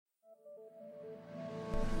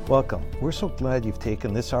Welcome. We're so glad you've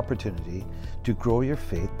taken this opportunity to grow your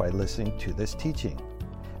faith by listening to this teaching.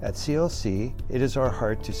 At CLC, it is our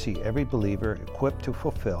heart to see every believer equipped to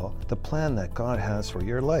fulfill the plan that God has for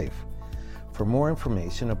your life. For more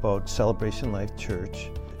information about Celebration Life Church,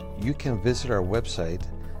 you can visit our website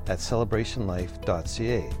at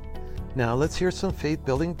celebrationlife.ca. Now let's hear some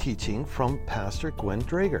faith-building teaching from Pastor Gwen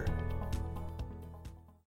Drager.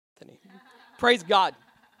 Praise God.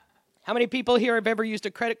 How many people here have ever used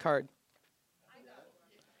a credit card?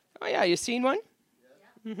 Oh yeah, you seen one?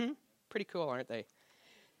 Mm-hmm. Pretty cool, aren't they?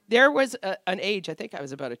 There was an age, I think I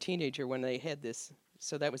was about a teenager when they had this,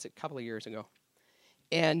 so that was a couple of years ago.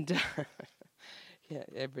 And yeah,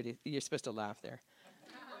 everybody, you're supposed to laugh there.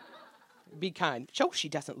 Be kind. Oh, she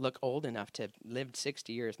doesn't look old enough to have lived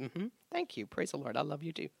 60 years. Mm-hmm. Thank you. Praise the Lord. I love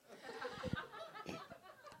you too.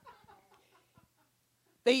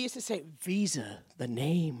 They used to say, Visa, the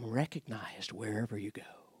name recognized wherever you go.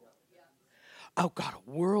 Oh, God,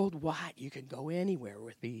 worldwide, you can go anywhere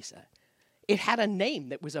with Visa. It had a name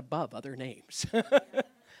that was above other names.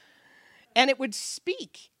 And it would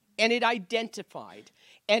speak, and it identified.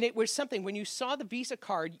 And it was something, when you saw the Visa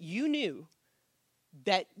card, you knew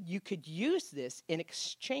that you could use this in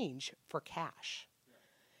exchange for cash.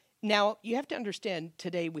 Now, you have to understand,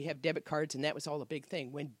 today we have debit cards, and that was all a big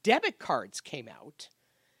thing. When debit cards came out,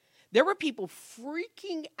 there were people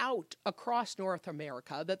freaking out across North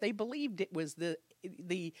America that they believed it was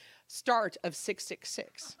the start of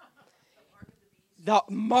 666. The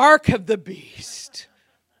mark of the beast.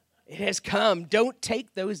 It has come. Don't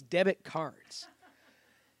take those debit cards.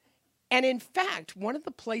 And in fact, one of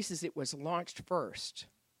the places it was launched first,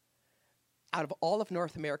 out of all of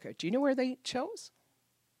North America, do you know where they chose?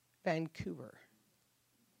 Vancouver.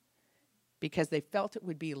 Because they felt it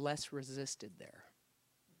would be less resisted there.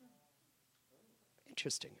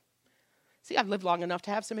 Interesting. See, I've lived long enough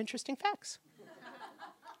to have some interesting facts.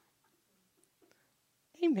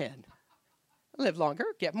 Amen. Live longer,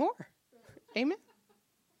 get more. Amen.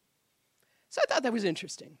 So I thought that was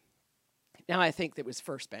interesting. Now I think that was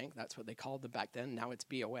First Bank. That's what they called them back then. Now it's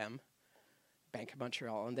BOM, Bank of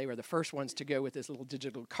Montreal. And they were the first ones to go with this little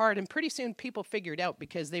digital card. And pretty soon people figured out,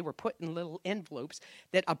 because they were put in little envelopes,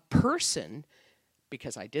 that a person,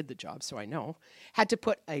 because I did the job, so I know, had to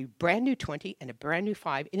put a brand new 20 and a brand new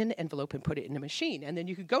 5 in an envelope and put it in a machine. And then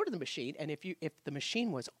you could go to the machine, and if the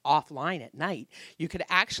machine was offline at night, you could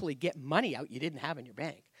actually get money out you didn't have in your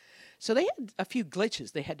bank. So they had a few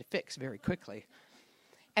glitches they had to fix very quickly.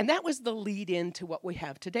 And that was the lead in to what we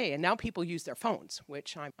have today. And now people use their phones,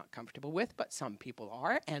 which I'm not comfortable with, but some people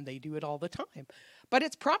are, and they do it all the time. But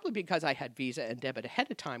it's probably because I had Visa and debit ahead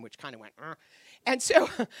of time, which kind of went, And so,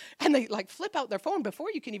 and they like flip out their phone before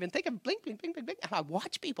you can even think of blink, blink, blink, blink, blink. And I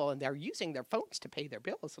watch people, and they're using their phones to pay their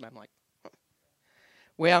bills. And I'm like,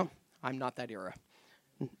 well, I'm not that era.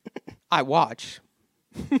 I watch.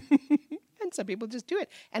 And some people just do it.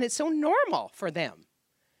 And it's so normal for them.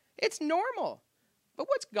 It's normal. But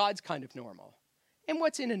what's God's kind of normal? And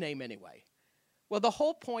what's in a name anyway? Well, the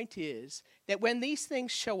whole point is that when these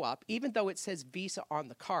things show up, even though it says Visa on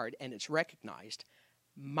the card and it's recognized,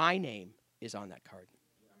 my name is on that card.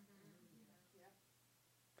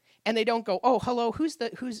 And they don't go, oh, hello,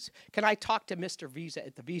 can I talk to Mr. Visa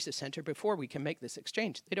at the Visa Center before we can make this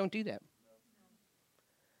exchange? They don't do that.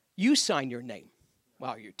 You sign your name.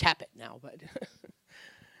 Well, you tap it now, but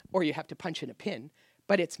or you have to punch in a PIN.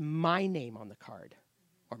 But it's my name on the card,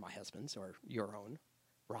 or my husband's, or your own,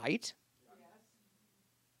 right? Yes.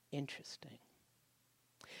 Interesting.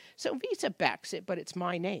 So Visa backs it, but it's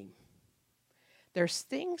my name. There's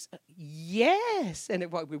things, yes,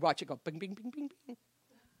 and we watch it go bing, bing, bing, bing, bing.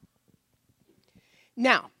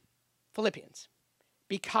 Now, Philippians,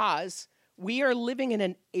 because we are living in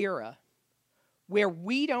an era where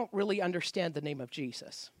we don't really understand the name of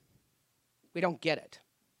Jesus. We don't get it.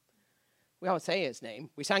 We always say his name.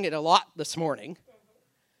 We sang it a lot this morning.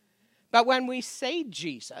 But when we say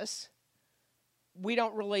Jesus, we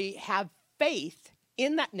don't really have faith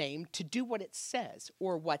in that name to do what it says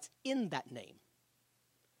or what's in that name.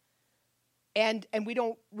 And we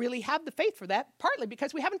don't really have the faith for that, partly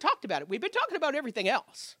because we haven't talked about it. We've been talking about everything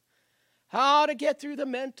else. How to get through the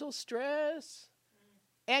mental stress.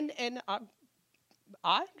 And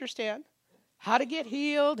I understand. How to get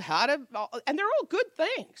healed, and they're all good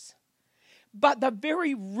things. But the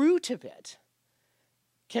very root of it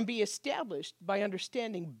can be established by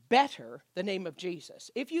understanding better the name of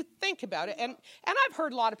Jesus. If you think about it, and I've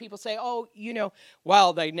heard a lot of people say, oh,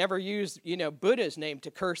 well, they never use, Buddha's name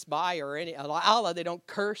to curse by or any, Allah, they don't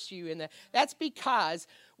curse you. That's because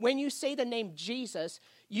when you say the name Jesus,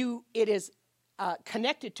 it is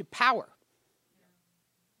connected to power.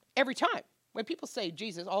 Every time. When people say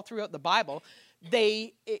Jesus all throughout the Bible,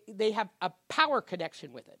 they have a power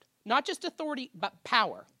connection with it. Not just authority, but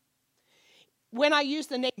power. When I use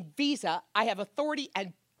the name Visa, I have authority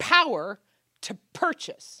and power to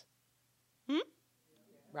purchase.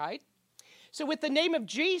 Right? So with the name of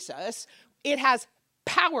Jesus, it has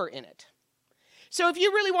power in it. So if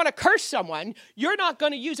you really want to curse someone, you're not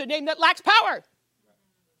going to use a name that lacks power.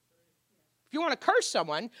 If you want to curse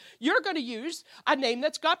someone, you're going to use a name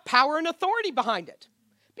that's got power and authority behind it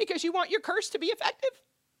because you want your curse to be effective.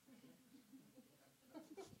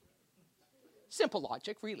 Simple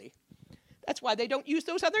logic, really. That's why they don't use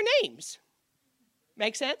those other names.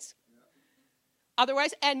 Make sense?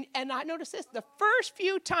 Otherwise, and I notice this, the first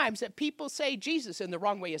few times that people say Jesus in the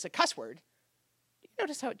wrong way as a cuss word, do you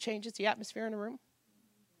notice how it changes the atmosphere in a room?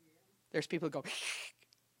 There's people who go,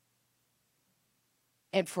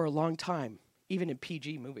 and for a long time, even in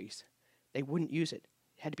PG movies, they wouldn't use it.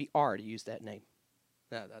 It had to be R to use that name.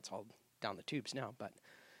 Now, that's all down the tubes now, but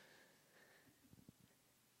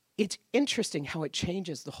it's interesting how it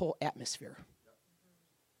changes the whole atmosphere.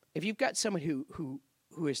 If you've got someone who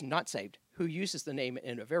is not saved, who uses the name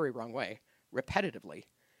in a very wrong way, repetitively,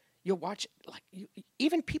 you'll watch,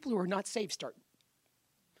 even people who are not saved start.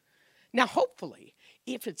 Now, hopefully,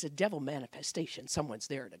 if it's a devil manifestation, someone's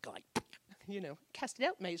there to cast it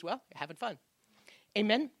out, may as well. You're having fun.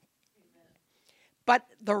 Amen? But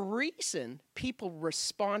the reason people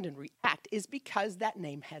respond and react is because that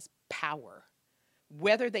name has power,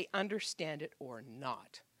 whether they understand it or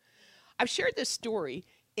not. I've shared this story,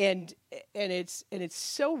 and it's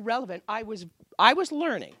so relevant. I was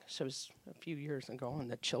learning. So it was a few years ago,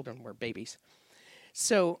 and the children were babies.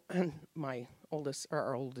 So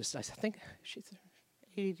our oldest, I think she's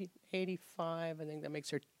 85. I think that makes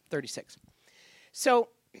her 36. So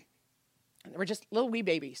they were just little wee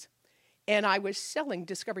babies. And I was selling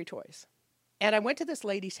Discovery toys. And I went to this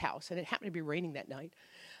lady's house, and it happened to be raining that night.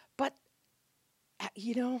 But,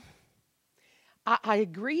 I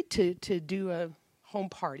agreed to do a home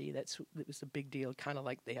party. That was a big deal, kind of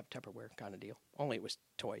like they have Tupperware kind of deal. Only it was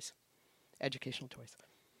toys, educational toys.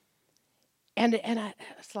 And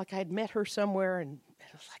it's like I'd met her somewhere, and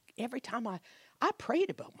it was like every time I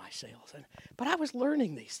prayed about my sales. But I was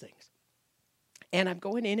learning these things. And I'm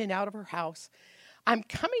going in and out of her house. I'm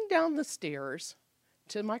coming down the stairs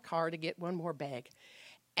to my car to get one more bag,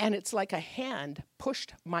 and it's like a hand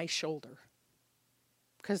pushed my shoulder.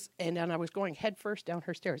 And then I was going head first down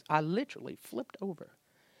her stairs. I literally flipped over.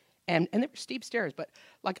 And they were steep stairs, but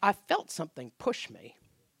like I felt something push me.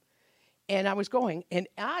 And I was going, and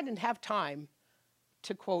I didn't have time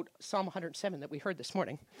to quote Psalm 107 that we heard this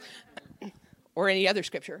morning, or any other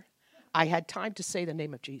scripture. I had time to say the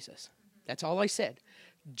name of Jesus. That's all I said.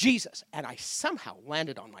 Jesus. And I somehow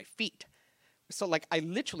landed on my feet. So I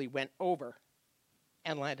literally went over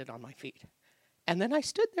and landed on my feet. And then I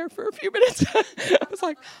stood there for a few minutes. I was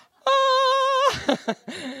like, ah.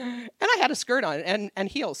 And I had a skirt on and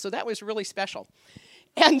heels, so that was really special.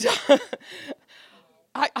 And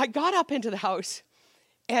I got up into the house,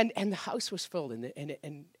 and the house was filled,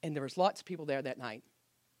 and there was lots of people there that night.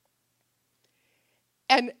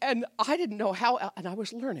 And I didn't know how, and I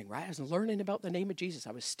was learning, right? I was learning about the name of Jesus.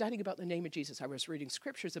 I was studying about the name of Jesus. I was reading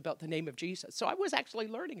scriptures about the name of Jesus. So I was actually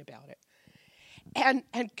learning about it. And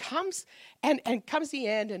comes the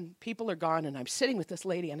end, and people are gone, and I'm sitting with this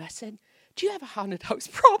lady, and I said, do you have a haunted house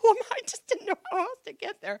problem? I just didn't know how else to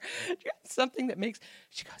get there. Do you have something that makes,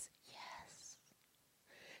 she goes, yes.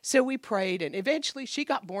 So we prayed, and eventually she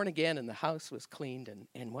got born again, and the house was cleaned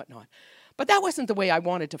and whatnot. But that wasn't the way I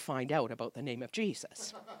wanted to find out about the name of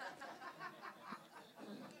Jesus.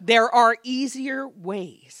 There are easier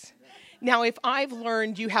ways. Now, if I've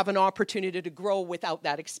learned, you have an opportunity to grow without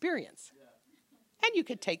that experience. And you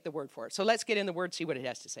could take the word for it. So let's get in the word, see what it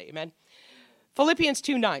has to say. Amen. Philippians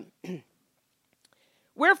 2:9.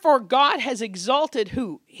 Wherefore God has exalted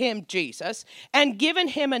who? Him, Jesus, and given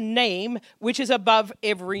him a name which is above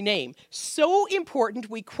every name. So important,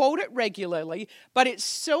 we quote it regularly, but it's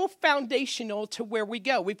so foundational to where we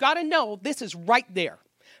go. We've got to know this is right there.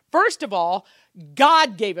 First of all,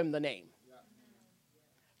 God gave him the name.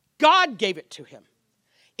 God gave it to him.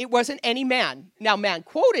 It wasn't any man. Now, man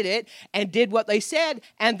quoted it and did what they said,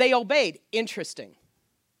 and they obeyed. Interesting,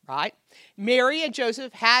 right? Mary and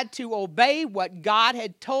Joseph had to obey what God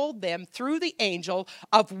had told them through the angel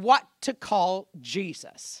of what to call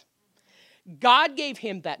Jesus. God gave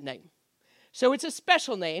him that name. So it's a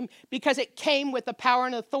special name because it came with the power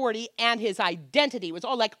and authority, and his identity. It was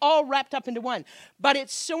all wrapped up into one. But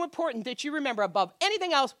it's so important that you remember above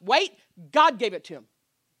anything else, wait, God gave it to him.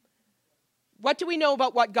 What do we know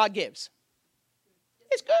about what God gives?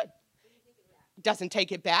 It's good. Doesn't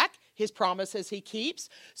take it back. His promises he keeps.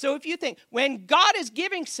 So if you think, when God is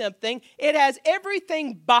giving something, it has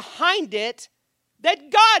everything behind it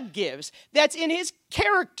that God gives. That's in his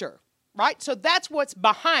character, right? So that's what's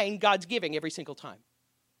behind God's giving every single time,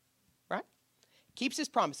 right? Keeps his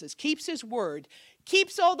promises, keeps his word,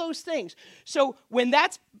 keeps all those things. So when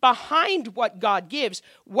that's behind what God gives,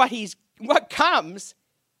 what comes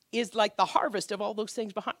is like the harvest of all those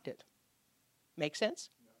things behind it. Make sense?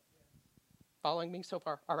 Following me so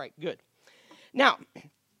far? All right, good. Now,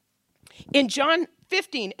 in John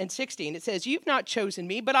 15 and 16, it says, you've not chosen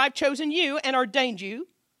me, but I've chosen you and ordained you,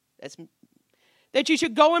 that you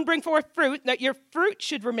should go and bring forth fruit, that your fruit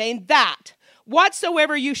should remain, that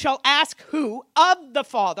whatsoever you shall ask who of the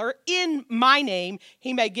Father in my name,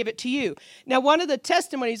 he may give it to you. Now, one of the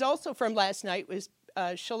testimonies also from last night was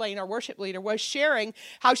Shalane, our worship leader, was sharing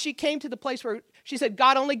how she came to the place where she said,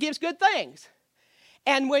 God only gives good things.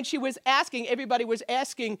 And when she was asking, everybody was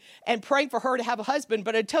asking and praying for her to have a husband,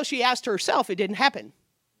 but until she asked herself, it didn't happen.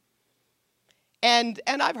 And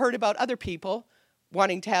I've heard about other people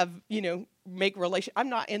wanting to have, make I'm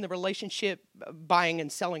not in the relationship buying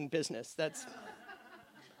and selling business. That's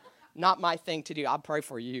not my thing to do. I'll pray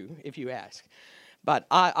for you if you ask. But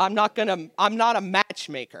I'm not a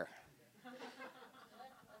matchmaker.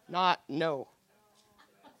 No.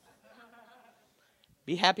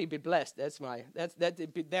 Be happy, be blessed. That's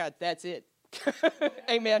it.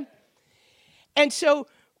 Amen. And so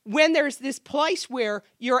when there's this place where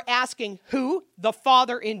you're asking who? The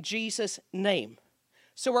Father in Jesus' name.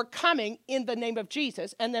 So we're coming in the name of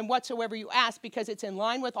Jesus, and then whatsoever you ask, because it's in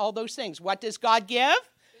line with all those things. What does God give?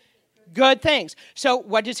 Good things. So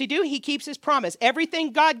what does he do? He keeps his promise.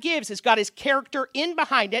 Everything God gives has got his character in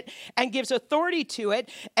behind it and gives authority to it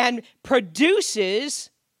and produces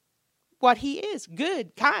what he is,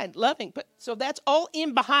 good, kind, loving. But so that's all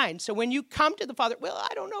in behind. So when you come to the Father, well,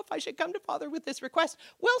 I don't know if I should come to Father with this request.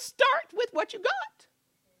 Well, start with what you got.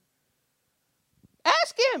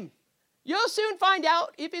 Ask him. You'll soon find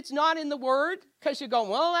out if it's not in the Word, because you're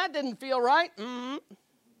going, well, that didn't feel right.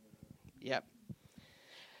 Yep.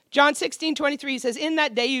 John 16:23 says, in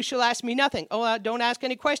that day you shall ask me nothing. Oh, don't ask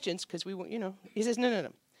any questions, because He says, no.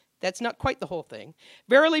 That's not quite the whole thing.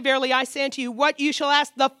 Verily, verily, I say unto you, what you shall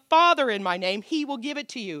ask the Father in my name, he will give it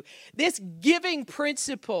to you. This giving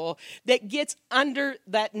principle that gets under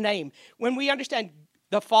that name. When we understand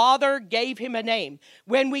the Father gave him a name.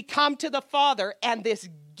 When we come to the Father and this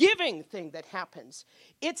giving thing that happens,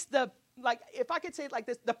 it's if I could say it like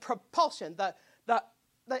this, the propulsion, the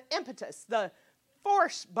impetus, the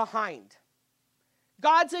force behind.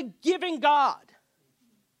 God's a giving God.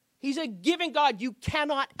 He's a giving God. You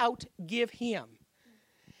cannot outgive him.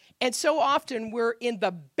 And so often we're in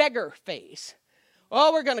the beggar phase.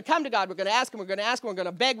 Oh, we're going to come to God. We're going to ask him. We're going to ask him. We're going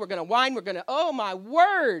to beg. We're going to whine. Oh, my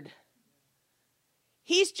word.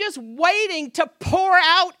 He's just waiting to pour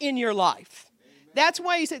out in your life. Amen. That's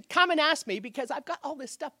why he said, come and ask me, because I've got all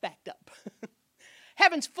this stuff backed up.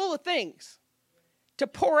 Heaven's full of things to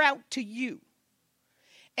pour out to you.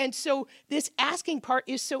 And so this asking part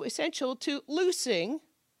is so essential to loosing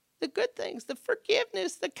the good things, the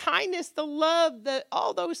forgiveness, the kindness, the love,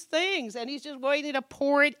 all those things. And he's just waiting to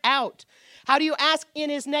pour it out. How do you ask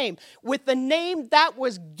in his name? With the name that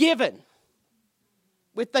was given.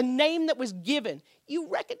 With the name that was given. You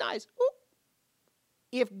recognize,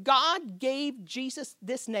 if God gave Jesus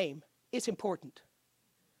this name, it's important.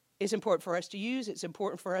 It's important for us to use. It's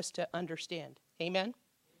important for us to understand. Amen?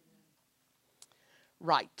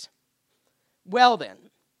 Right. Well then.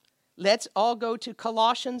 Let's all go to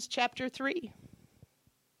Colossians chapter 3.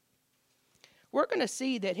 We're going to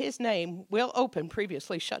see that his name will open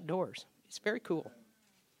previously shut doors. It's very cool.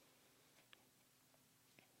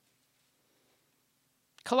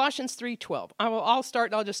 Colossians 3:12. I'll start,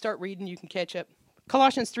 and I'll just start reading. You can catch up.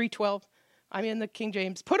 Colossians 3:12. I'm in the King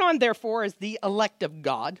James. Put on, therefore, as the elect of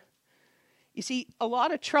God. You see, a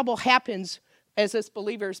lot of trouble happens as us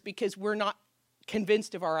believers because we're not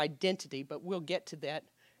convinced of our identity, but we'll get to that.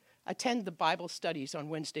 Attend the Bible studies on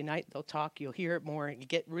Wednesday night. They'll talk. You'll hear it more, and you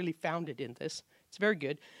get really founded in this. It's very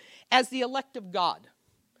good. As the elect of God.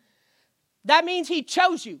 That means he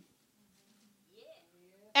chose you.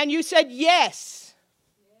 And you said yes.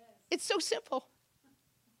 It's so simple.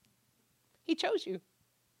 He chose you.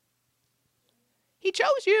 He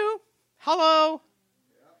chose you. Hello.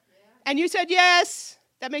 And you said yes.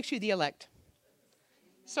 That makes you the elect.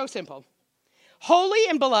 So simple. Holy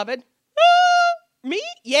and beloved. Me?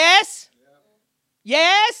 Yes.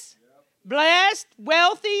 Yes. Blessed,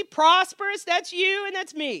 wealthy, prosperous. That's you and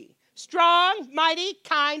that's me. Strong, mighty,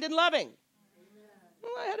 kind, and loving.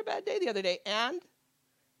 Well, I had a bad day the other day. And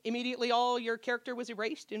Immediately all your character was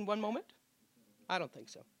erased in one moment? I don't think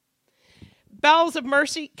so. Bowels of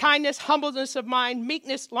mercy, kindness, humbleness of mind,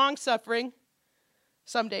 meekness, long-suffering.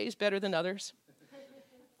 Some days better than others.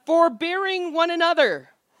 Forbearing one another.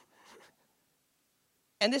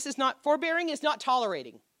 And this is not, forbearing is not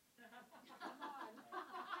tolerating.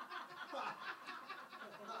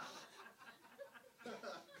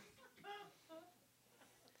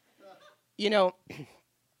 You know,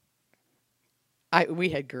 we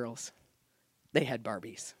had girls. They had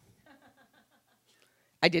Barbies.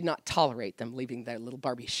 I did not tolerate them leaving their little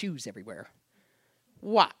Barbie shoes everywhere.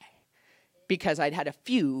 Why? Because I'd had a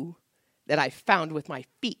few that I found with my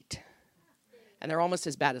feet. And they're almost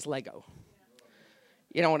as bad as Lego.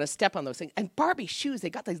 You don't want to step on those things. And Barbie shoes, they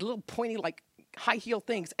got these little pointy, like, high heel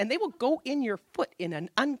things. And they will go in your foot in an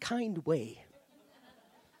unkind way.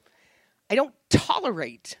 I don't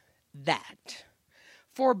tolerate that.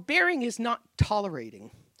 Forbearing is not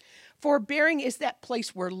tolerating. Forbearing is that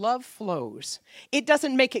place where love flows. It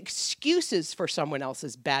doesn't make excuses for someone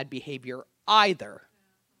else's bad behavior either.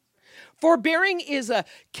 Forbearing is a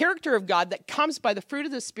character of God that comes by the fruit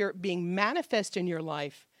of the Spirit being manifest in your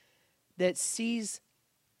life, that sees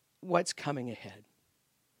what's coming ahead,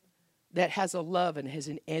 that has a love and has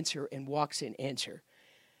an answer and walks in answer.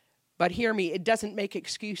 But hear me, it doesn't make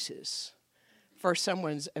excuses for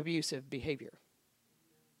someone's abusive behavior.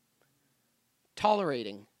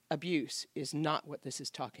 Tolerating abuse is not what this is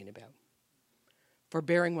talking about.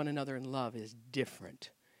 Forbearing one another in love is different.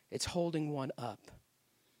 It's holding one up.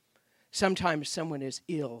 Sometimes someone is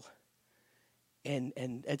ill, and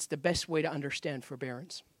it's the best way to understand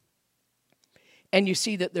forbearance. And you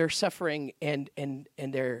see that they're suffering and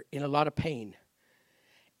they're in a lot of pain.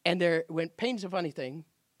 And when pain's a funny thing,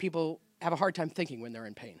 people have a hard time thinking when they're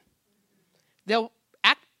in pain. They'll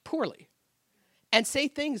act poorly and say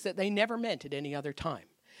things that they never meant at any other time.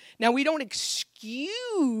 Now, we don't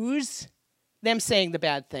excuse them saying the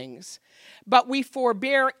bad things, but we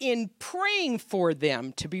forbear in praying for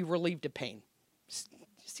them to be relieved of pain.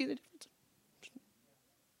 See the difference?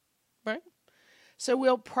 Right? So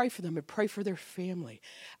we'll pray for them and pray for their family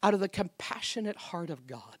out of the compassionate heart of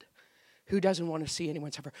God, who doesn't want to see anyone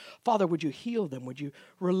suffer. Father, would you heal them? Would you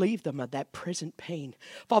relieve them of that present pain?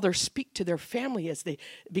 Father, speak to their family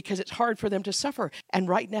because it's hard for them to suffer. And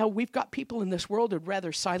right now, we've got people in this world who'd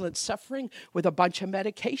rather silence suffering with a bunch of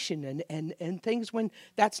medication and things when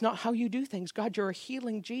that's not how you do things. God, you're a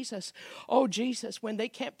healing Jesus. Oh, Jesus, when they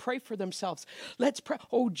can't pray for themselves, let's pray.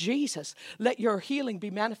 Oh, Jesus, let your healing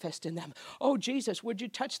be manifest in them. Oh, Jesus, would you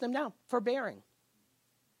touch them now? Forbearing.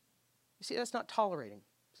 You see, that's not tolerating.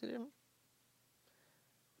 See what I mean?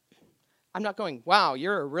 I'm not going, wow,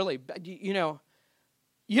 you're a really, you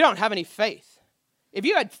don't have any faith. If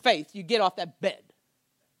you had faith, you'd get off that bed.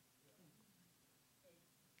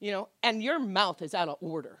 And your mouth is out of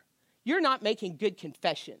order. You're not making good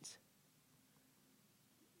confessions.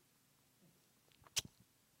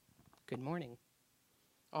 Good morning.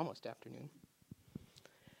 Almost afternoon.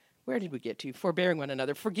 Where did we get to? Forbearing one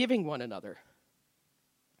another, forgiving one another.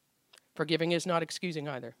 Forgiving is not excusing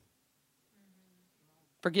either.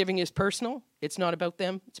 Forgiving is personal. It's not about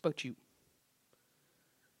them. It's about you.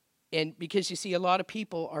 And because you see, a lot of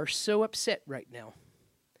people are so upset right now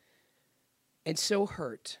and so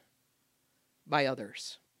hurt by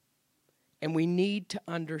others. And we need to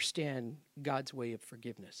understand God's way of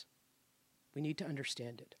forgiveness. We need to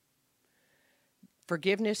understand it.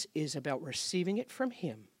 Forgiveness is about receiving it from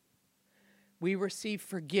Him. We receive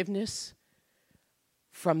forgiveness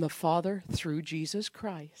from the Father through Jesus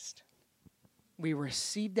Christ. We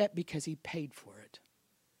receive that because He paid for it.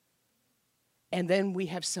 And then we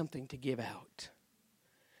have something to give out.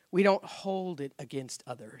 We don't hold it against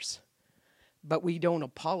others, but we don't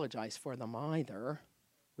apologize for them either.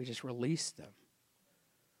 We just release them.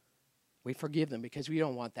 We forgive them because we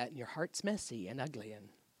don't want that, and your heart's messy and ugly and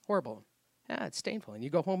horrible. It's painful, and you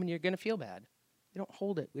go home and you're going to feel bad. We don't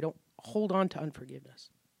hold it. We don't hold on to unforgiveness.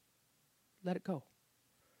 Let it go.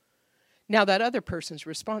 Now, that other person's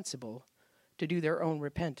responsible to do their own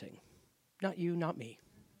repenting. Not you, not me.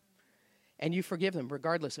 And you forgive them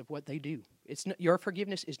regardless of what they do. It's not, your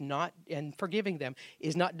forgiveness is not, and forgiving them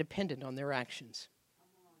is not dependent on their actions.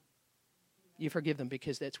 You forgive them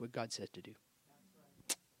because that's what God said to do.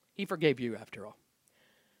 He forgave you after all.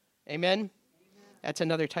 Amen? That's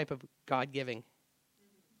another type of God giving.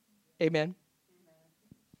 Amen?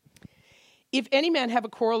 If any man have a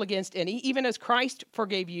quarrel against any, even as Christ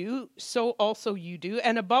forgave you, so also you do.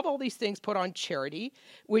 And above all these things, put on charity,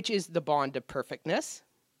 which is the bond of perfectness.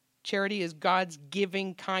 Charity is God's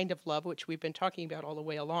giving kind of love, which we've been talking about all the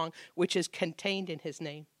way along, which is contained in His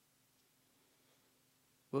name.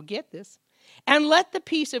 We'll get this. And let the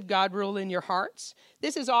peace of God rule in your hearts.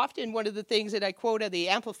 This is often one of the things that I quote at the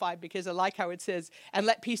Amplified because I like how it says, and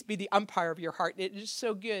let peace be the umpire of your heart. It is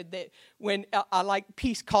so good that when I like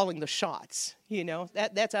peace calling the shots,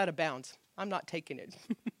 that's out of bounds. I'm not taking it.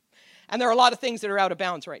 And there are a lot of things that are out of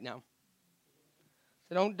bounds right now.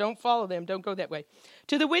 So don't follow them. Don't go that way.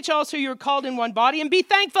 To the which also you are called in one body, and be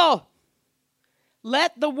thankful.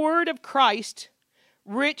 Let the word of Christ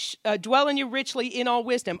dwell in you richly in all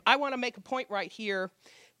wisdom. I want to make a point right here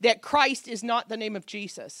that Christ is not the name of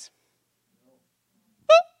Jesus.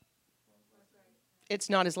 It's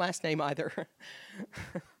not his last name either.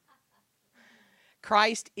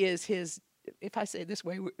 Christ is his, if I say it this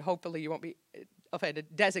way, hopefully you won't be offended,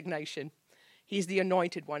 designation. He's the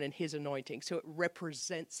anointed one in his anointing. So it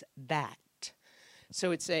represents that.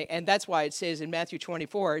 So it's saying, and that's why it says in Matthew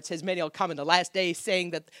 24, it says, many will come in the last days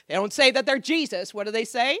saying that, they don't say that they're Jesus. What do they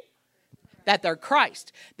say? That they're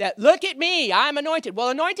Christ. That, look at me, I'm anointed. Well,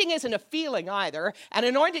 anointing isn't a feeling either, and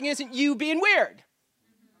anointing isn't you being weird.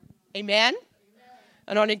 Amen?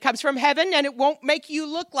 Anointing comes from heaven, and it won't make you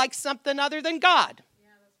look like something other than God.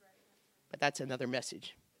 But that's another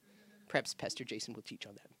message. Perhaps Pastor Jason will teach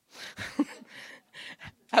on that.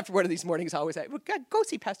 After one of these mornings, I always say, well, God, go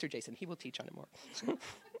see Pastor Jason. He will teach on it more.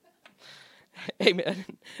 Amen.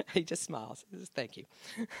 He just smiles. He says, thank you.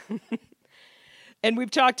 And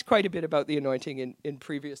we've talked quite a bit about the anointing in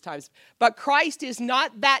previous times. But Christ is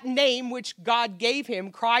not that name which God gave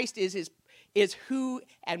him. Christ is who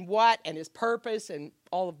and what and his purpose and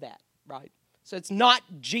all of that, right? So it's not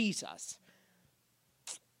Jesus,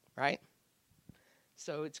 right?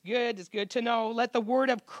 So it's good to know. Let the word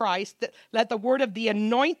of Christ, let the word of the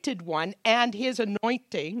anointed one and his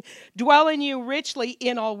anointing dwell in you richly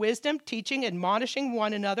in all wisdom, teaching, admonishing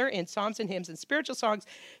one another in psalms and hymns and spiritual songs,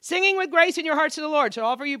 singing with grace in your hearts to the Lord. So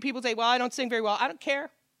all of you people say, well, I don't sing very well. I don't care.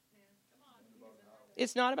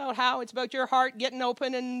 It's not about how. It's about your heart getting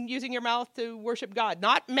open and using your mouth to worship God.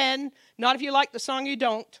 Not men. Not if you like the song, you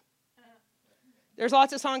don't. There's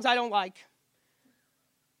lots of songs I don't like.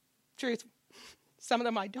 Truth. Some of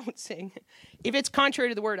them I don't sing. If it's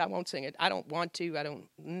contrary to the word, I won't sing it. I don't want to.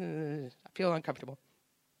 I feel uncomfortable.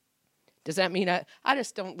 Does that mean I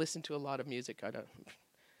just don't listen to a lot of music?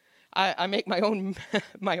 I make my own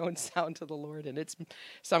my own sound to the Lord, and it's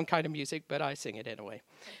some kind of music, but I sing it anyway.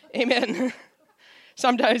 Amen.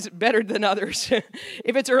 Sometimes better than others.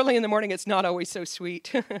 If it's early in the morning, it's not always so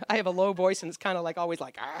sweet. I have a low voice, and it's kind of like always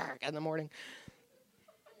like in the morning.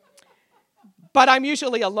 But I'm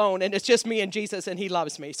usually alone, and it's just me and Jesus, and he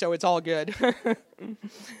loves me, so it's all good.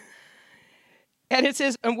 And it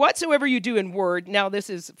says, and whatsoever you do in word, now this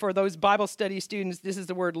is, for those Bible study students, this is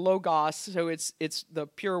the word logos, so it's the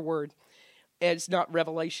pure word. It's not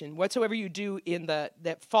revelation. Whatsoever you do in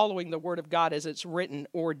that following the word of God as it's written,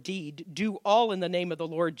 or deed, do all in the name of the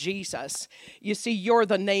Lord Jesus. You see, you're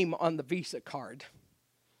the name on the Visa card.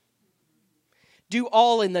 Do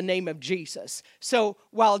all in the name of Jesus. So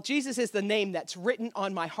while Jesus is the name that's written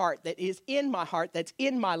on my heart, that is in my heart, that's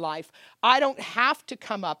in my life, I don't have to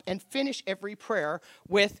come up and finish every prayer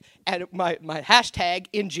with my hashtag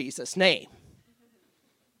in Jesus' name.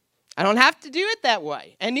 I don't have to do it that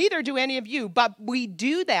way, and neither do any of you, but we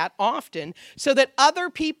do that often so that other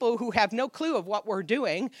people who have no clue of what we're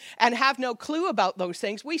doing and have no clue about those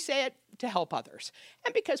things, we say it to help others,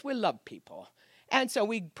 and because we love people. And so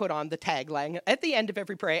we put on the tagline at the end of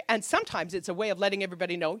every prayer. And sometimes it's a way of letting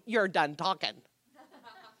everybody know you're done talking.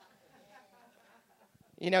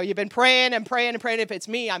 You've been praying and praying and praying. If it's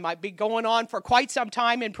me, I might be going on for quite some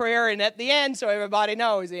time in prayer. And at the end, so everybody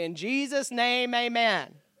knows, in Jesus' name,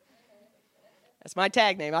 amen. That's my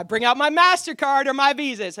tag name. I bring out my MasterCard or my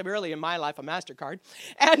Visa. It's really in my life a MasterCard.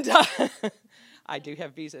 And I do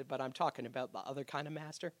have Visa, but I'm talking about the other kind of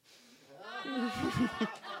master.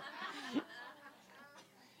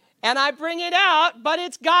 And I bring it out, but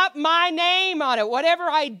it's got my name on it. Whatever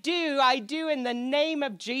I do in the name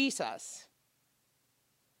of Jesus.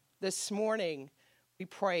 This morning, we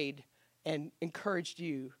prayed and encouraged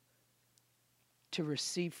you to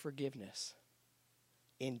receive forgiveness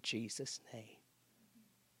in Jesus' name.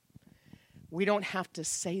 We don't have to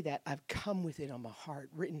say that. I've come with it on my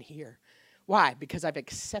heart, written here. Why? Because I've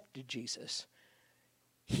accepted Jesus.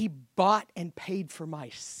 He bought and paid for my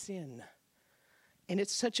sin. And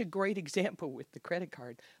it's such a great example with the credit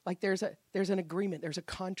card. Like there's an agreement, there's a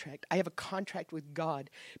contract. I have a contract with God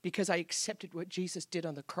because I accepted what Jesus did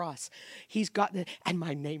on the cross. He's got it, and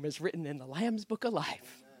my name is written in the Lamb's Book of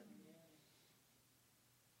Life.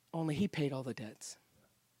 Only he paid all the debts.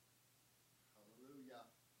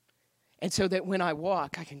 And so that when I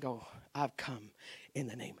walk, I can go, I've come. in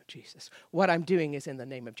the name of Jesus. What I'm doing is in the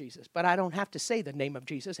name of Jesus. But I don't have to say the name of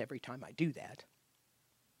Jesus every time I do that.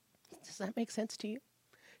 Does that make sense to you?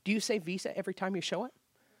 Do you say Visa every time you show it?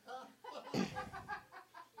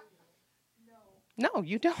 No,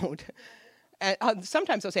 you don't. And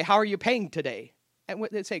sometimes they'll say, how are you paying today? And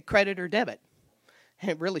they say credit or debit.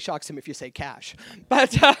 And it really shocks them if you say cash.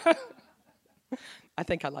 But I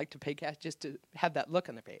think I like to pay cash just to have that look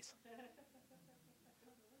on their face.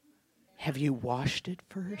 Have you washed it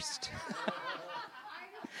first?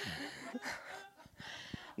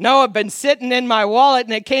 No, I've been sitting in my wallet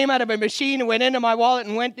and it came out of a machine and went into my wallet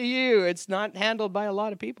and went to you. It's not handled by a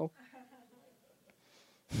lot of people.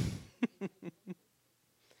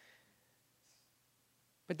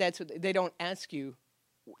 But that's what, they don't ask you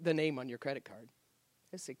the name on your credit card.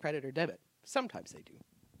 They say credit or debit. Sometimes they do.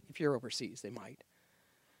 If you're overseas, they might.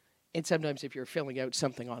 And sometimes if you're filling out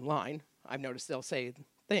something online, I've noticed they'll say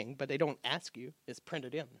thing, but they don't ask you. It's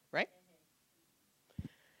printed in, right?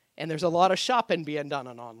 And there's a lot of shopping being done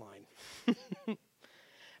on online.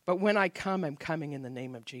 But when I come, I'm coming in the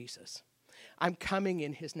name of Jesus. I'm coming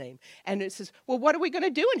in his name. And it says, well, what are we going to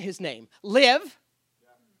do in his name? Live.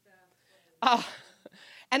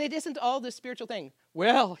 And it isn't all this spiritual thing.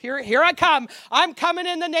 Well, here I come. I'm coming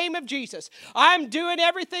in the name of Jesus. I'm doing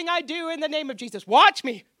everything I do in the name of Jesus. Watch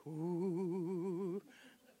me. Ooh.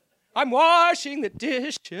 I'm washing the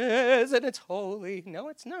dishes and it's holy. No,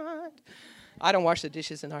 it's not. I don't wash the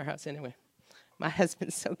dishes in our house anyway. My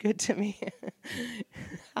husband's so good to me.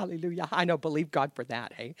 Hallelujah. I know, believe God for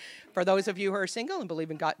that, hey? For those of you who are single and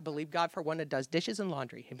believe God for one that does dishes and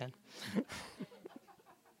laundry. Amen.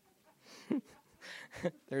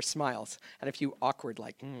 There's smiles and a few awkward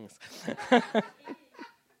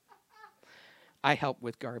I help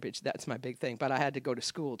with garbage. That's my big thing. But I had to go to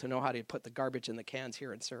school to know how to put the garbage in the cans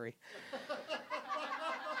here in Surrey.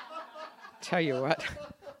 Tell you what.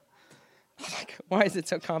 Why is it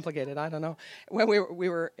so complicated? I don't know. When we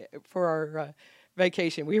were for our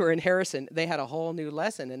vacation, we were in Harrison. They had a whole new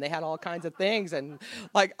lesson, and they had all kinds of things. And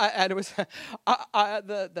and it was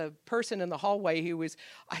the person in the hallway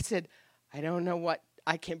I said, I don't know what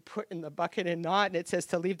I can put in the bucket and not. And it says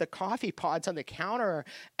to leave the coffee pods on the counter,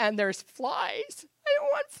 and there's flies. I don't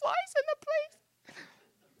want flies in the place.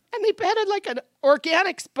 And they bedded like an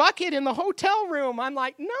organics bucket in the hotel room. I'm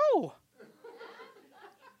like, no.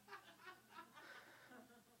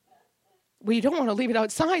 Well, you don't want to leave it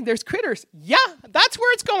outside. There's critters. Yeah, that's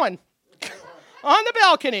where it's going. On the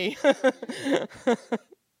balcony.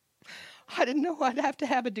 I didn't know I'd have to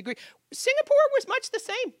have a degree. Singapore was much the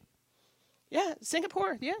same. Yeah,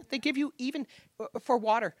 Singapore, yeah. They give you, even for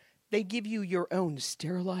water, they give you your own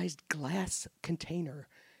sterilized glass container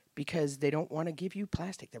because they don't want to give you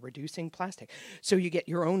plastic. They're reducing plastic. So you get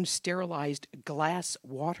your own sterilized glass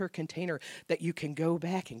water container that you can go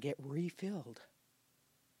back and get refilled.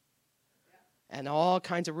 And all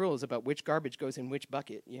kinds of rules about which garbage goes in which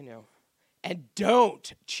bucket, you know. And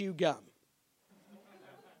don't chew gum.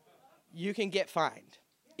 You can get fined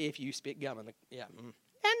if you spit gum on the, yeah.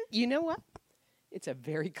 And you know what? It's a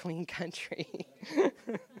very clean country.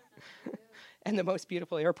 And the most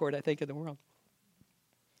beautiful airport, I think, in the world.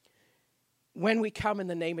 When we come in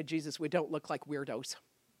the name of Jesus, we don't look like weirdos.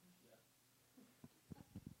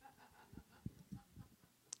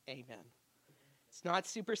 Amen. It's not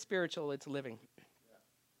super spiritual, it's living.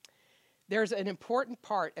 There's an important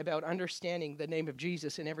part about understanding the name of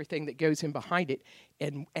Jesus and everything that goes in behind it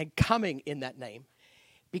and coming in that name,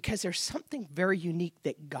 because there's something very unique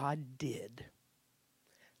that God did.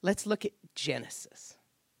 Let's look at Genesis.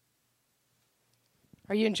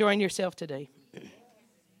 Are you enjoying yourself today?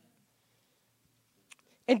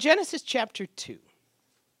 In Genesis chapter 2,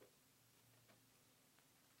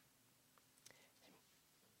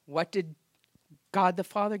 what did God the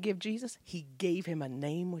Father give Jesus? He gave him a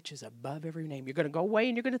name which is above every name. You're going to go away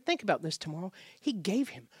and you're going to think about this tomorrow. He gave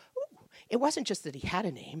him. It wasn't just that he had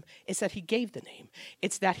a name. It's that he gave the name.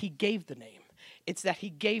 It's that he gave the name. It's that he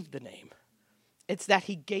gave the name. It's that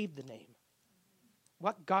he gave the name.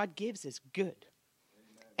 What God gives is good.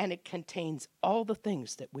 And it contains all the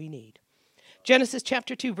things that we need. Genesis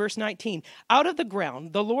chapter 2, verse 19. Out of the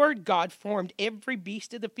ground, the Lord God formed every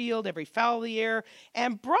beast of the field, every fowl of the air,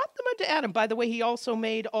 and brought them unto Adam. By the way, he also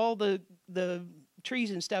made all the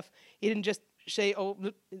trees and stuff. He didn't just say, oh,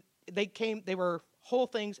 they were whole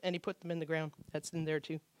things, and he put them in the ground. That's in there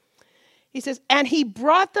too. He says, and he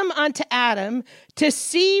brought them unto Adam to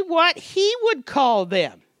see what he would call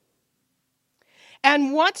them.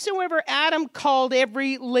 And whatsoever Adam called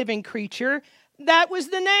every living creature, that was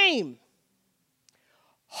the name.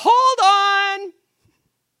 Hold on.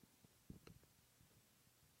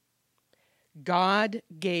 God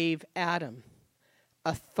gave Adam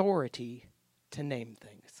authority to name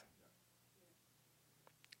things.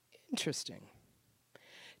 Interesting.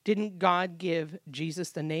 Didn't God give Jesus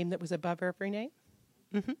the name that was above every name?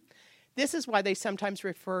 Mm-hmm. This is why they sometimes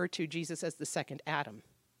refer to Jesus as the second Adam.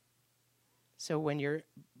 So when you're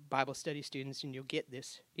Bible study students, and you'll get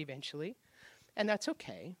this eventually, and that's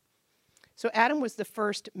okay. So Adam was the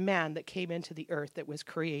first man that came into the earth that was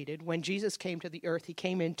created. When Jesus came to the earth, he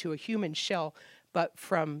came into a human shell, but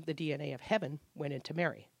from the DNA of heaven went into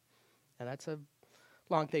Mary. And that's a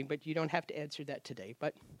long thing, but you don't have to answer that today.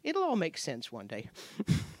 But it'll all make sense one day.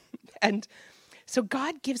 And so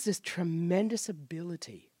God gives this tremendous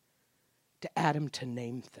ability to Adam to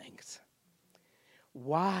name things.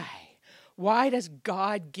 Why? Why does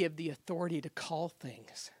God give the authority to call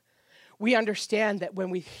things? We understand that when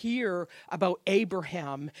we hear about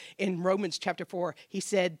Abraham in Romans chapter 4, he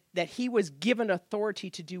said that he was given authority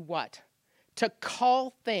to do what? To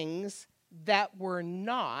call things that were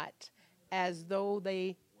not as though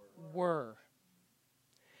they were.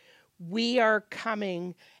 We are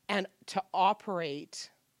coming and to operate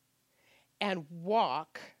and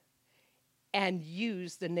walk and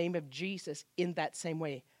use the name of Jesus in that same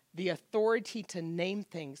way. The authority to name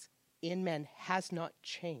things in men has not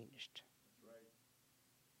changed.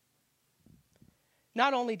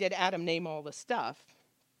 Not only did Adam name all the stuff,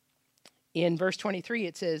 in verse 23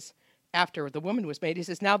 it says, after the woman was made, he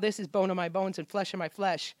says, now this is bone of my bones and flesh of my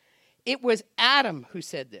flesh. It was Adam who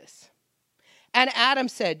said this. And Adam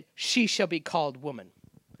said, she shall be called woman.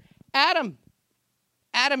 Adam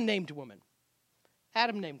named woman.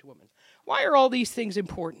 Adam named woman. Why are all these things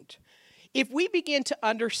important? If we begin to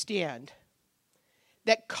understand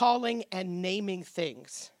that calling and naming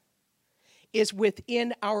things is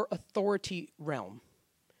within our authority realm,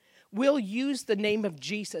 we'll use the name of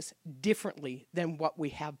Jesus differently than what we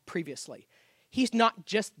have previously. He's not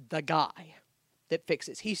just the guy that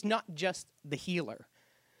fixes. He's not just the healer.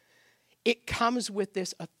 It comes with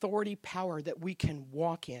this authority power that we can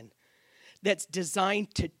walk in that's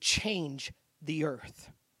designed to change the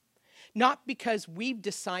earth. Not because we've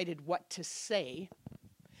decided what to say,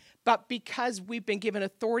 but because we've been given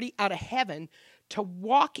authority out of heaven to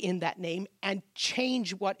walk in that name and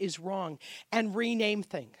change what is wrong and rename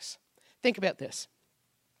things. Think about this.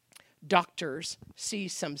 Doctors see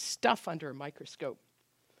some stuff under a microscope,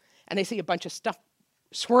 and they see a bunch of stuff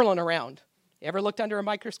swirling around. You ever looked under a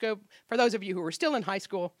microscope? For those of you who are still in high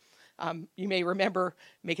school, you may remember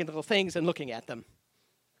making little things and looking at them.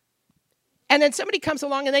 And then somebody comes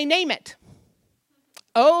along and they name it.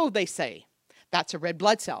 Oh, they say, that's a red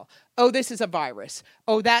blood cell. Oh, this is a virus.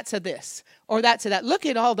 Oh, that's a this. Or that's a that. Look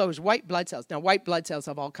at all those white blood cells. Now, white blood cells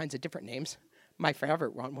have all kinds of different names. My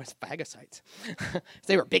favorite one was phagocytes.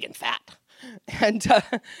 They were big and fat. And,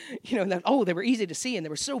 they were easy to see and they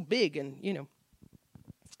were so big and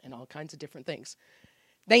all kinds of different things.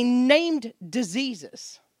 They named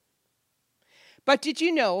diseases. But did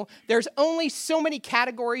you know there's only so many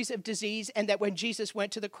categories of disease, and that when Jesus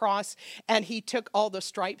went to the cross and he took all the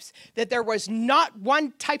stripes, that there was not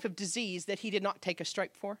one type of disease that he did not take a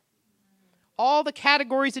stripe for? All the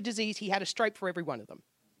categories of disease, he had a stripe for every one of them.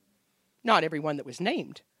 Not every one that was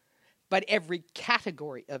named, but every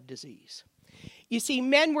category of disease. You see,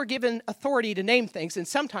 men were given authority to name things, and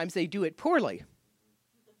sometimes they do it poorly.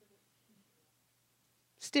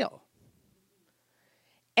 Still.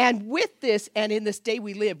 And with this, and in this day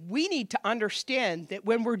we live, we need to understand that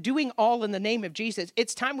when we're doing all in the name of Jesus,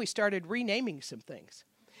 it's time we started renaming some things.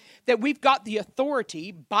 That we've got the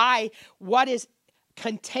authority by what is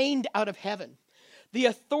contained out of heaven. The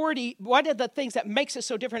authority, one of the things that makes us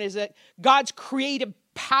so different is that God's creative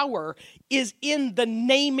power is in the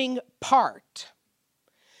naming part.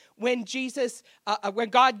 When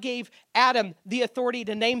God gave Adam the authority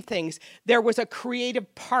to name things, there was a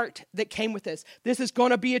creative part that came with this. This is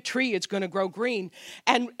going to be a tree. It's going to grow green.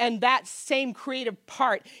 And that same creative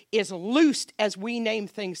part is loosed as we name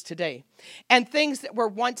things today. And things that were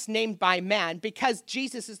once named by man, because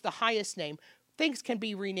Jesus is the highest name, things can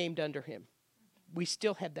be renamed under him. We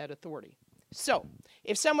still have that authority. So,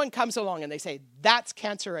 if someone comes along and they say, that's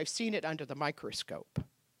cancer, I've seen it under the microscope.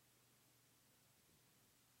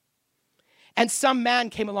 And some man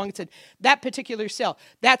came along and said, that particular cell,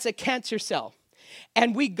 that's a cancer cell.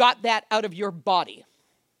 And we got that out of your body.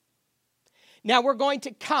 Now we're going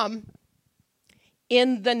to come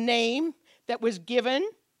in the name that was given,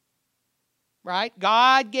 right?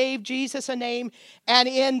 God gave Jesus a name, and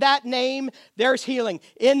in that name, there's healing.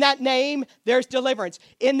 In that name, there's deliverance.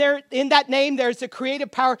 In that name, there's the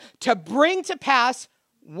creative power to bring to pass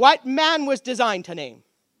what man was designed to name.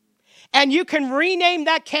 And you can rename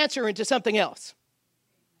that cancer into something else.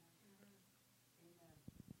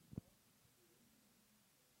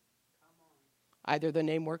 Either the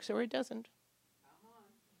name works or it doesn't.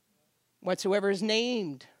 Whatsoever is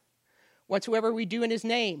named, whatsoever we do in his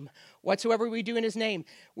name, whatsoever we do in his name,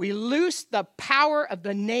 we loose the power of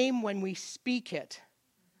the name when we speak it.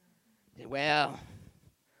 Well,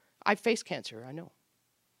 I've faced cancer, I know.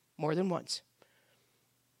 More than once.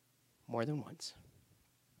 More than once.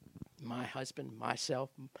 My husband, myself,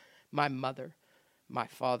 my mother, my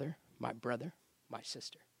father, my brother, my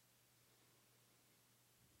sister.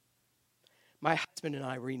 My husband and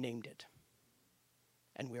I renamed it.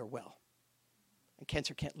 And we're well. And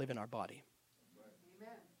cancer can't live in our body.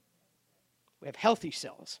 We have healthy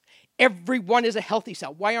cells. Everyone is a healthy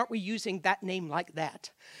cell. Why aren't we using that name like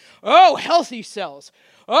that? Oh, healthy cells.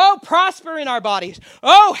 Oh, prosper in our bodies.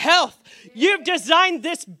 Oh, health. You've designed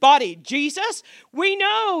this body. Jesus, we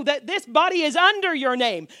know that this body is under your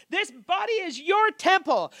name. This body is your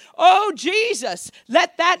temple. Oh, Jesus,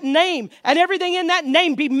 let that name and everything in that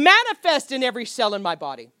name be manifest in every cell in my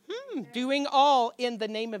body. Doing all in the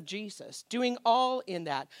name of Jesus. Doing all in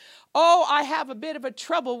that. Oh, I have a bit of a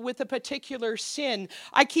trouble with a particular sin.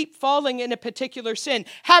 I keep falling in a particular sin.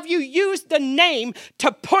 Have you used the name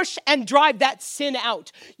to push and drive that sin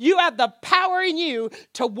out? You have the power in you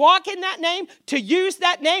to walk in that name, to use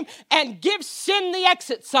that name, and give sin the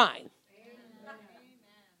exit sign. Amen.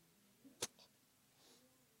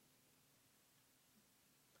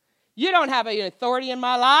 You don't have any authority in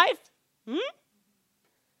my life.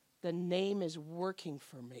 The name is working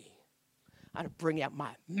for me. I'm going to bring out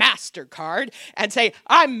my MasterCard and say,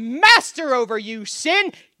 I'm master over you,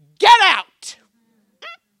 sin. Get out.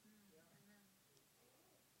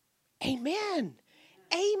 Amen.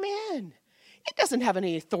 Amen. It doesn't have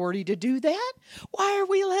any authority to do that. Why are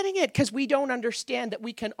we letting it? Because we don't understand that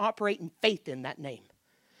we can operate in faith in that name.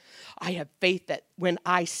 I have faith that when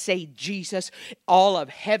I say Jesus, all of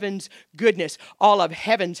heaven's goodness, all of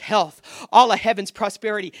heaven's health, all of heaven's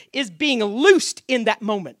prosperity is being loosed in that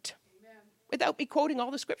moment. Amen. Without me quoting all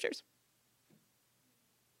the scriptures.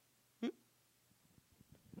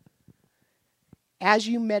 As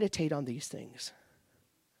you meditate on these things,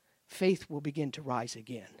 faith will begin to rise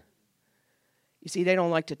again. You see, they don't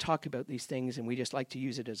like to talk about these things, and we just like to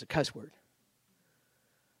use it as a cuss word.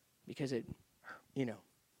 Because it,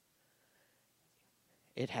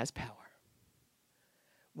 it has power.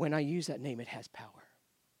 When I use that name, it has power.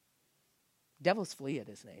 Devils flee at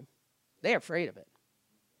his name. They're afraid of it.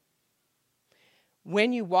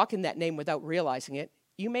 When you walk in that name without realizing it,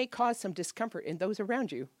 you may cause some discomfort in those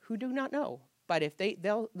around you who do not know. But if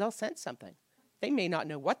they'll sense something. They may not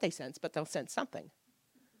know what they sense, but they'll sense something.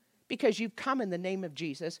 Because you've come in the name of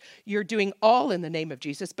Jesus. You're doing all in the name of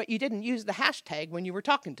Jesus, but you didn't use the hashtag when you were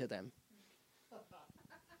talking to them.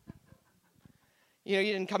 You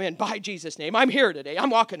didn't come in by Jesus' name. I'm here today.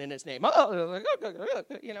 I'm walking in his name. And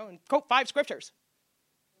quote 5 scriptures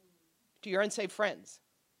to your unsaved friends.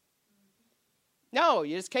 No,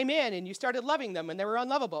 you just came in and you started loving them when they were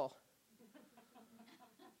unlovable.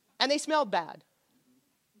 And they smelled bad.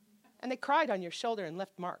 And they cried on your shoulder and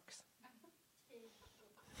left marks.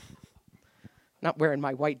 Not wearing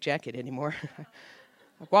my white jacket anymore. I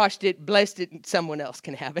washed it, blessed it, and someone else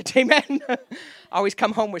can have it. Amen. I always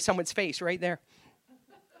come home with someone's face right there.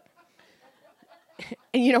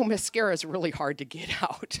 And mascara is really hard to get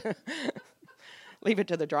out. Leave it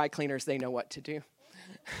to the dry cleaners. They know what to do.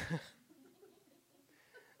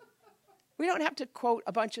 We don't have to quote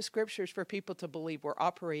a bunch of scriptures for people to believe we're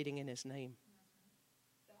operating in his name.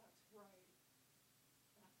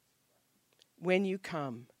 When you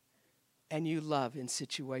come and you love in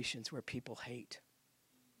situations where people hate,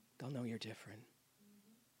 they'll know you're different.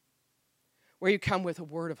 Where you come with a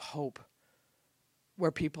word of hope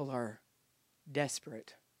where people are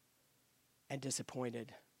desperate and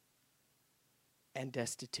disappointed and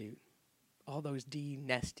destitute. All those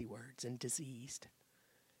nasty words, and diseased.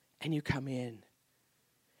 And you come in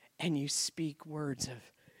and you speak words of,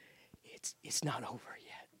 it's not over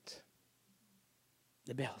yet.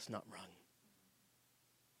 The bell's not rung.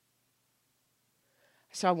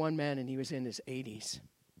 I saw one man and he was in his 80s.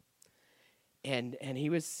 And he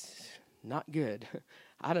was not good.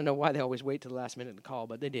 I don't know why they always wait to the last minute to call,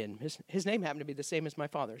 but they did. His name happened to be the same as my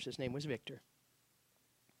father's. His name was Victor.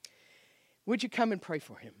 Would you come and pray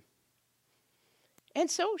for him?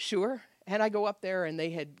 And so, sure. And I go up there, and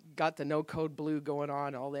they had got the no code blue going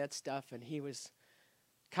on, all that stuff, and he was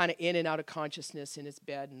kind of in and out of consciousness in his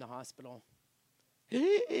bed in the hospital.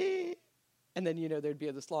 And then, there'd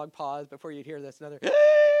be this long pause before you'd hear this another.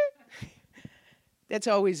 That's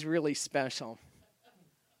always really special.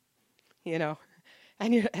 you know.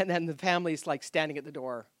 And then the family's like standing at the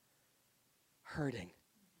door, hurting,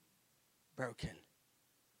 broken.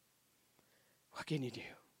 What can you do?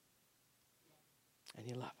 And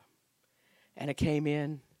you love them. And I came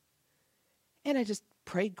in, and I just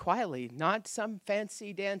prayed quietly, not some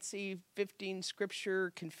fancy-dancy 15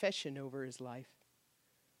 scripture confession over his life.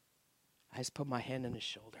 I just put my hand on his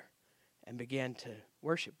shoulder and began to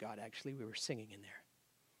worship God. Actually, we were singing in there.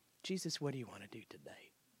 Jesus, what do you want to do today?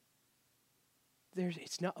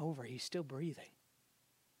 It's not over. He's still breathing.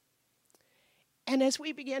 And as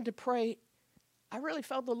we began to pray, I really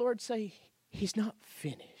felt the Lord say, he's not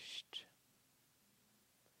finished.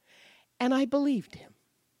 And I believed him.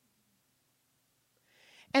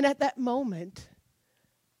 And at that moment,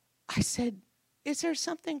 I said, is there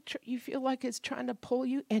something you feel like is trying to pull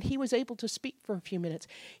you? And he was able to speak for a few minutes.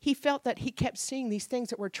 He felt that he kept seeing these things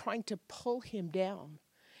that were trying to pull him down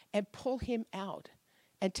and pull him out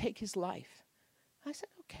and take his life. I said,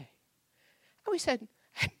 okay. And we said,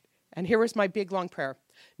 and here was my big long prayer,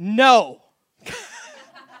 no.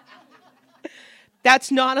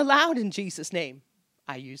 That's not allowed in Jesus' name.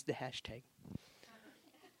 I used the hashtag.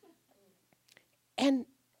 And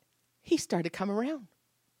he started to come around.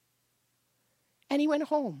 And he went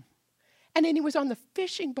home. And then he was on the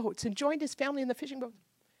fishing boats and joined his family in the fishing boats.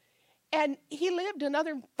 And he lived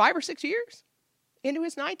another 5 or 6 years into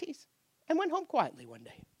his 90s and went home quietly one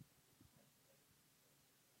day.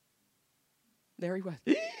 There he was.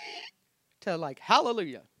 To like,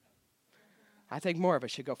 hallelujah. I think more of us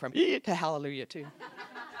should go from to hallelujah too.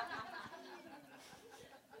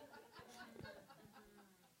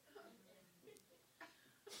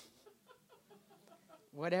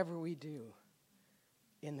 Whatever we do,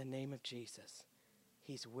 in the name of Jesus,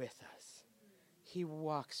 he's with us. He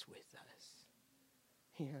walks with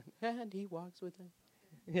us. And he walks with us.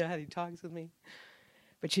 Yeah, he talks with me.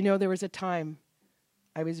 But you know, there was a time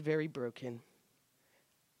I was very broken.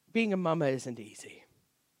 Being a mama isn't easy.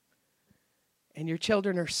 And your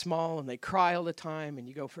children are small and they cry all the time and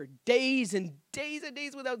you go for days and days and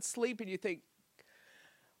days without sleep and you think,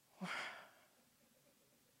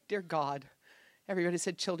 dear God, everybody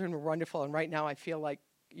said children were wonderful and right now I feel like,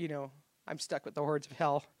 I'm stuck with the hordes of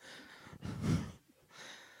hell.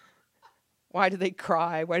 Why do they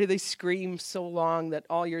cry? Why do they scream so long that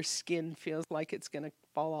all your skin feels like it's going to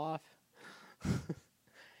fall off?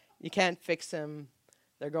 You can't fix them.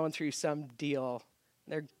 They're going through some deal.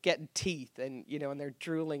 They're getting teeth and, and they're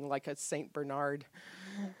drooling like a St. Bernard.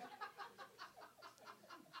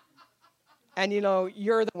 And,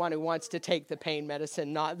 you're the one who wants to take the pain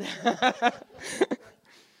medicine, not them.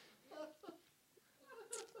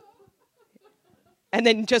 And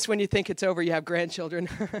then just when you think it's over, you have grandchildren.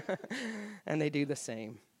 And they do the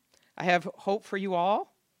same. I have hope for you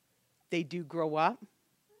all. They do grow up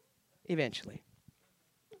eventually.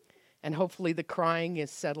 And hopefully the crying is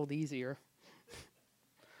settled easier.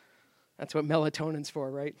 That's what melatonin's for,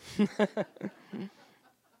 right?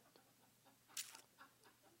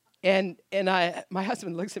 And my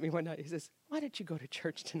husband looks at me one night. He says, "Why did you go to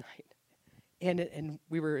church tonight?" And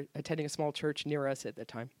we were attending a small church near us at the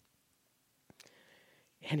time.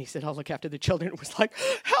 And he said, "I'll look after the children." It was like,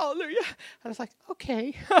 hallelujah. I was like,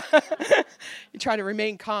 okay. You try to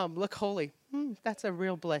remain calm, look holy. That's a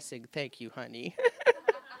real blessing. Thank you, honey.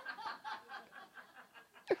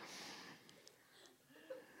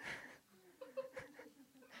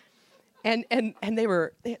 And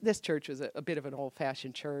this church was a bit of an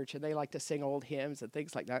old-fashioned church, and they like to sing old hymns and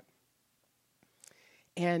things like that.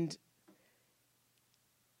 And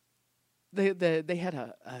they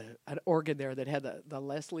had an organ there that had the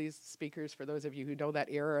Leslie's speakers, for those of you who know that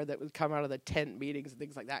era, that would come out of the tent meetings and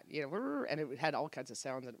things like that, and it had all kinds of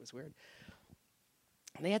sounds, and it was weird.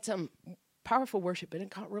 And they had some powerful worship, but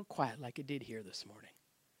it got real quiet like it did here this morning.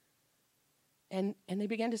 And they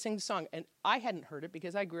began to sing the song, and I hadn't heard it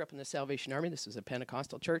because I grew up in the Salvation Army. This was a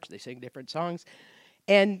Pentecostal church. They sing different songs,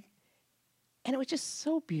 and it was just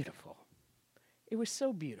so beautiful. It was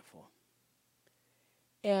so beautiful.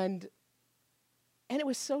 And it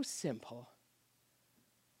was so simple.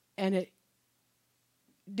 And it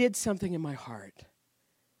did something in my heart.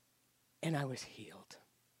 And I was healed.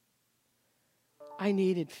 I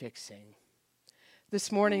needed fixing. This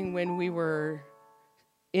morning when we were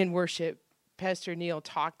in worship, Pastor Neil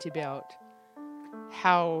talked about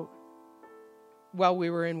how while we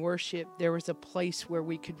were in worship, there was a place where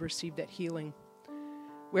we could receive that healing,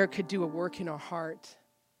 where it could do a work in our heart.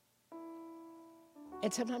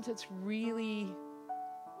 And sometimes it's really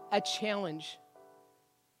a challenge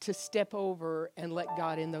to step over and let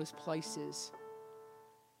God in those places.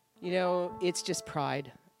 It's just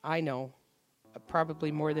pride. I know.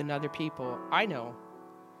 probably more than other people. I know.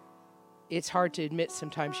 It's hard to admit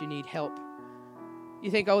sometimes you need help.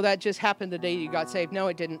 You think, oh, that just happened the day you got saved. No,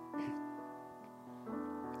 it didn't.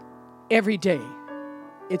 Every day,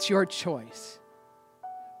 it's your choice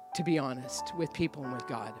to be honest with people and with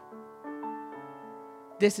God.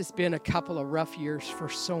 This has been a couple of rough years for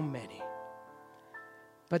so many.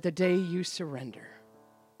 But the day you surrender,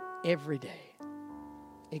 every day,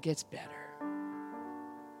 it gets better.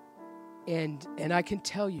 And I can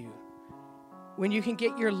tell you, when you can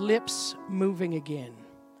get your lips moving again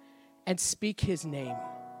and speak His name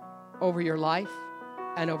over your life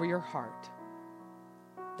and over your heart,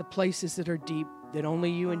 the places that are deep that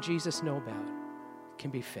only you and Jesus know about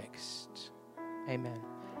can be fixed. Amen.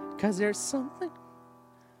 Because there's something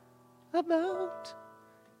about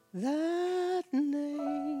that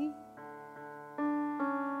name.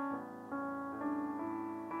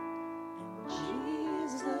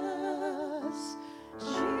 Jesus,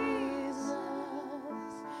 Jesus,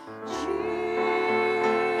 Jesus.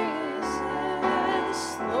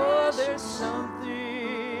 Oh, there's something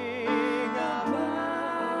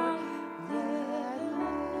about that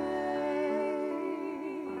name.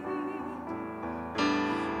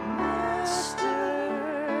 Master,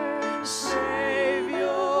 Savior,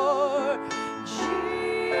 Jesus,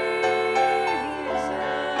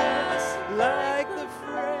 like the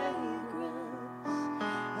fragrance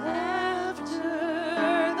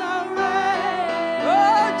after the rain.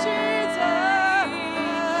 Oh, Jesus,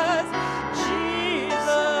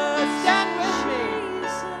 Jesus, stand with me.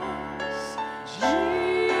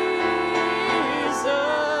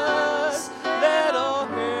 Jesus, let all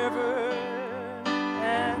heaven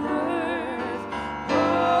and earth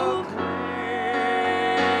proclaim.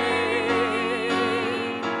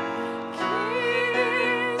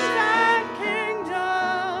 Kings and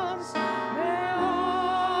kingdoms may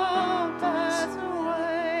all pass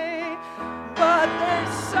away, but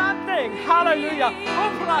there's something, hallelujah,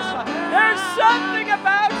 there's something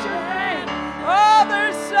about your name. Oh,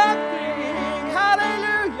 there's something,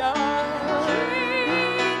 hallelujah.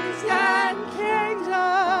 Kings and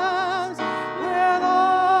kingdoms will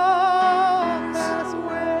all pass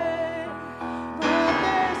away, but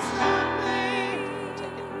there's something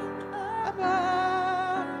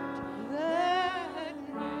about that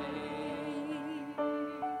name.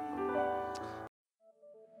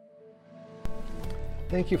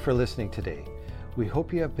 Thank you for listening today. We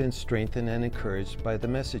hope you have been strengthened and encouraged by the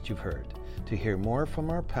message you've heard. To hear more from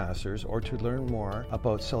our pastors or to learn more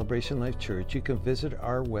about Celebration Life Church, you can visit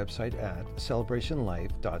our website at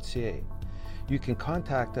celebrationlife.ca. You can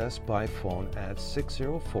contact us by phone at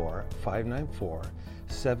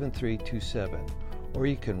 604-594-7327, or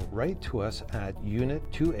you can write to us at Unit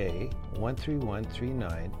 2A,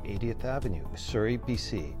 13139 80th Avenue, Surrey,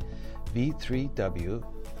 BC,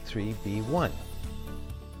 V3W3B1.